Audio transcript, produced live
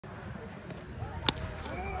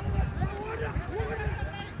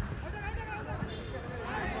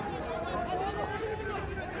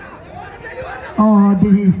Oh,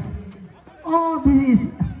 this is,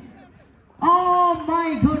 oh my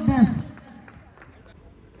goodness.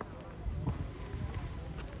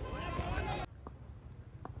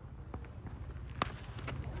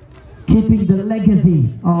 Keeping the legacy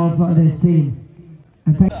of this team.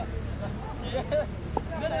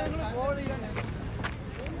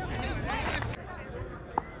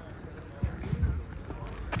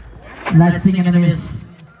 Let's sing enemies.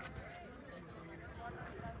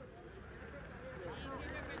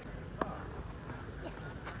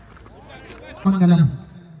 Mangalam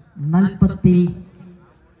 42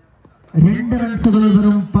 റൺസുകൾ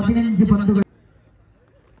വെറും 15 പന്തുകൾ.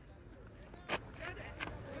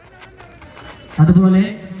 അതുപോലെ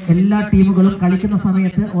എല്ലാ ടീമുകളും കളിക്കുന്ന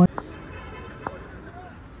സമയത്ത്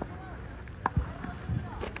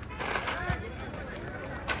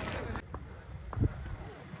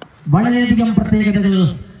വളരെയധികം പ്രത്യേകതകൾ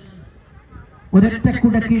ഒരൊറ്റ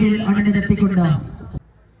കുടക്കീഴിൽ അണിനിരത്തിക്കൊണ്ട്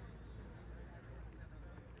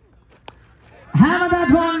hammer that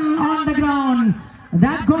one on the ground.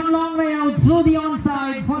 That gone long way out through the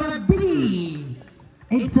onside for a biggie.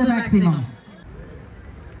 It's a maximum.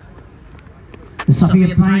 Safir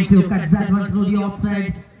trying to cut that one through the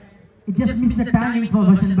offside. It just missed the timing for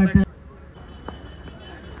Vashan, but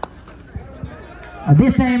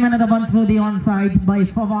this time another one through the onside by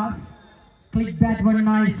Fawaz. Click that one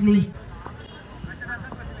nicely.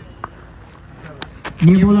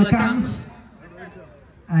 New bowler comes.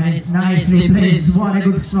 And it's nicely placed. What a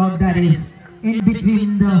good stroke that is. In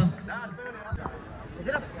between the...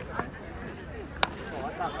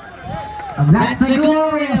 That's a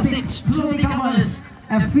glorious six. Truly covers.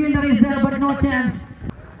 A fielder is there but no chance.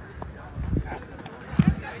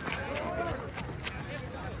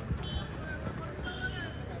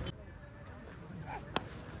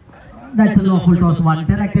 That's a lawful toss one.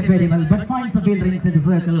 Directed very well but finds a fielder inside the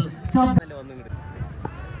circle. Stop.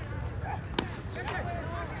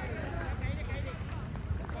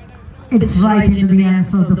 It's right into the hands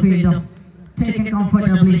of the fielder. Taken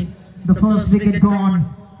comfortably. The first wicket gone.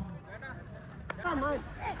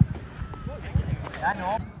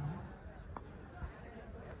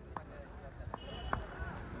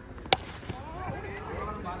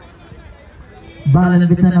 Balan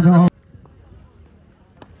with another.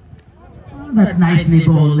 That's nicely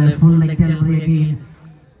bowled. Full leg delivery again.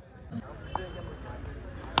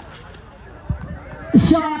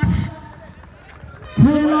 Shot.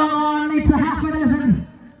 Too long. It's a half a dozen.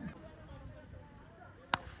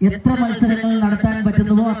 എത്ര മത്സരങ്ങൾ നടത്താൻ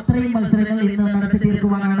പറ്റുന്നുവോ അത്രയും മത്സരങ്ങൾ ഇന്ന് നടത്തി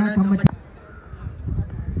തീർക്കുവാനാണ് committee.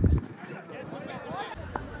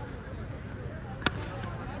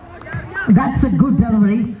 That's a good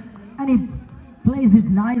delivery and he plays it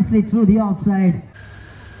nicely through the offside.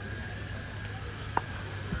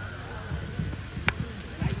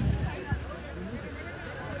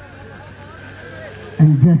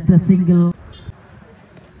 And just a single.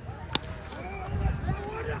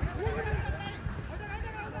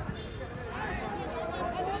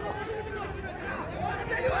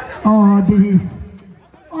 Oh,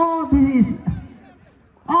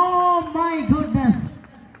 oh my goodness.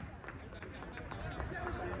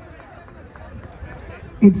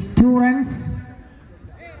 It's 2 runs.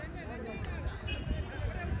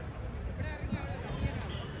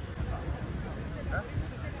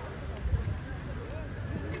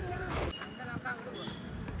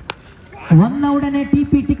 വന്ന ഉടനെ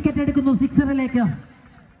TP ticket എടുക്കുന്നു സിക്സറിലേക്ക്.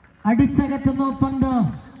 അടിച്ചകറ്റുന്നു പന്ത്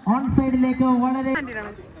ഓൺ സൈഡിലേക്ക്. വളരെ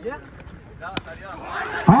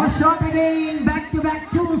shot again, back to back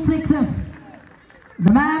 2 sixes.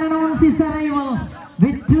 The man announced his arrival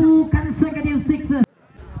with 2 consecutive sixes.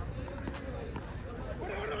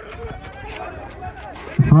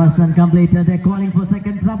 First one completed. They're calling for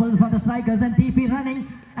second troubles for the strikers and TP running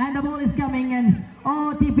and the ball is coming and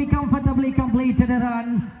TP comfortably completed a run,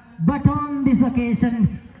 but on this occasion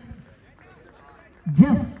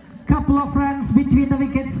just couple of runs between the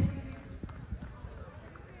wickets.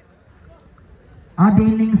 ആദ്യ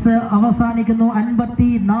innings അവസാനിക്കുന്നു.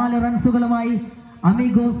 54 റൺസുകളുമായി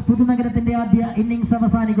amigos പുതുനഗരത്തിന്റെ ആദ്യ innings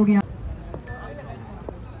അവസാനിക്കുകയാണ്.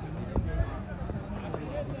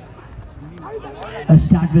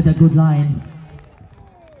 Start with a good line.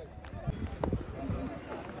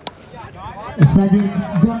 Sajid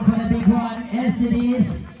going for a big one. Yes, it is.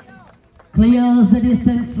 Clears the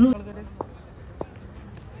distance through.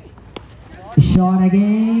 Shot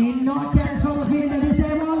again. No chance for the fielder. This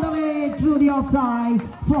time all the way through the offside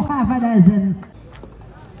for half a dozen.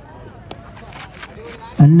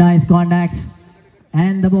 A nice contact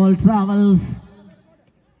and the ball travels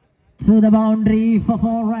through the boundary for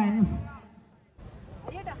 4 runs.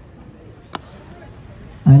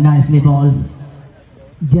 And nicely bowled.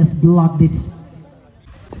 Just blocked it.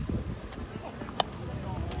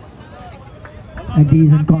 A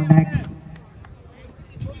decent contact.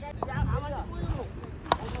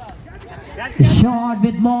 Shot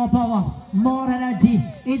with more power, more energy.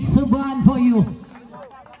 It's Subhan for you.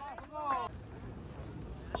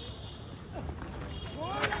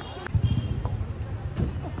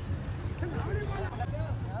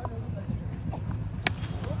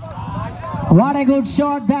 What a good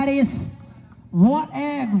shot that is. What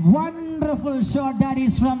a wonderful shot that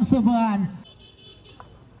is from Subhan.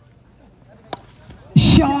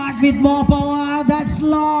 Shot with more power. That's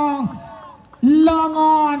long. Long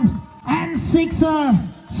on. And sixer.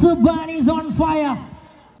 Subhan is on fire.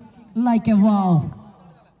 Like a wow.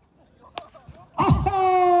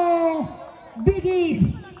 Oh!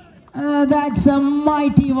 Biggie. That's a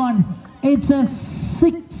mighty one. It's a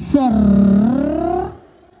sixer.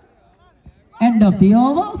 End of the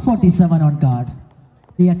over. 47 on card.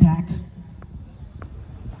 The attack.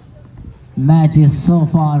 Match is so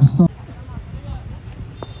far so.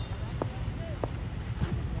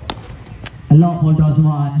 A low ball was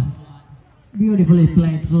won. Beautifully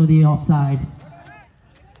played through the offside.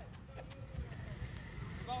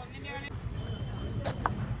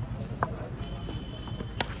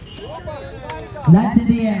 That's in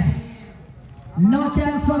the air. No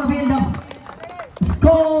chance for the build-up.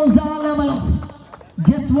 Scores are level.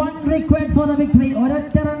 Just one required for the victory.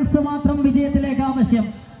 ഒരൊറ്റ runs മാത്രം വിജയത്തിലേക്ക് ആവശ്യം.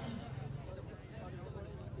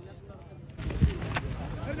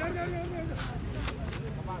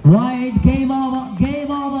 Wide, game over.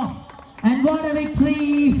 And what a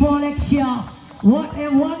victory for LAKSHAY. What a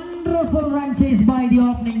wonderful run chase by the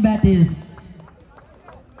opening batters.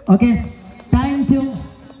 Okay, time to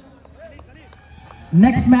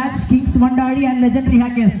next match, Kings Mandari and Legendary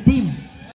Hackers team.